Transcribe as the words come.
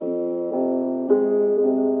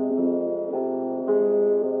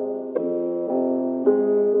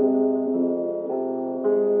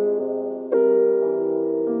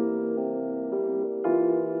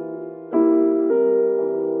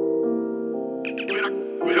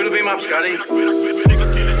Could have been up, Scotty.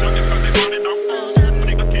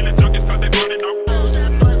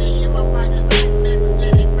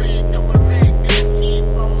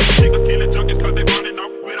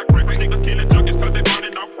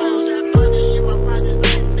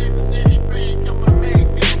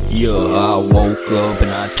 Yeah, I woke up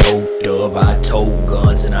and I toked up, I tote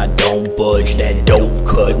guns and I don't budge. That dope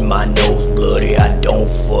cut my nose bloody, I don't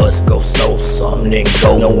fuss. Go slow, something then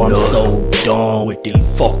go. No, I'm so done with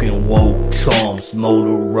these fucking woke chumps.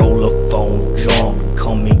 Motorola phone jump,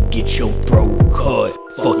 come and get your throat cut.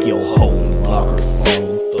 Fuck your hoe and block her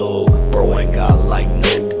phone thug. Bro ain't got like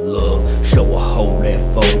no love, show a hoe that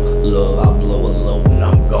faux love. I blow a load and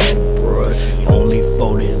I'm gone, bruh. Only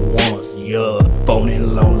for this once, yeah.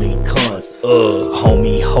 Phoning lonely cunts,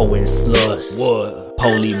 homie hoeing sluts. What?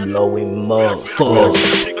 Polie blowing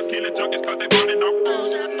motherfuckers. Niggas killing junkies cause they running off.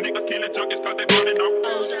 Niggas killing junkies cause they running off.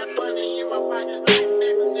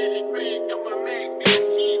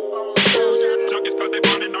 Junkies cause they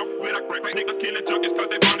running off. With a crack, niggas killing junkies cause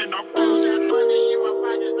they running off.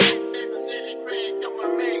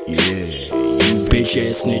 Yeah, you bitch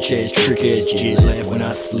ass, snitch ass, trick ass, jit laugh when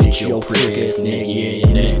I slit your prick ass nigga. Yeah,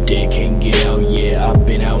 and that dick can't get out. Yeah, I've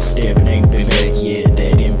been out stepping, ain't been back. Yeah,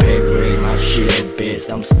 that impact rate, my shit at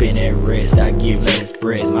best. I'm spin at rest, I give less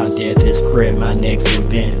breath. My death is CREPT, my next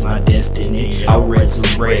event is my destiny. I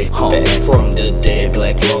resurrect, back from the dead.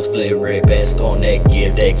 Black lungs, bled red, bask on that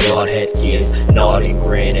gift that God had given. Naughty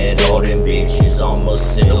grin at all them bitches. I'm a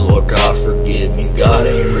sinner, Lord God forgive me. God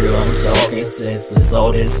ain't real, I'm talking senseless.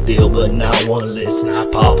 All this spill, but not one listen. I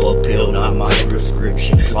pop a pill, not my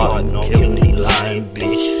prescription. Plotting on killing me, lying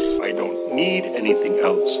bitch. I don't need anything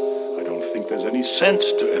else. I don't think there's any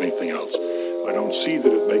sense to anything else. I don't see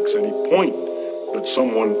that it makes any point that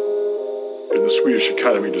someone in the Swedish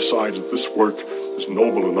Academy decides that this work is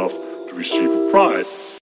noble enough to receive a prize.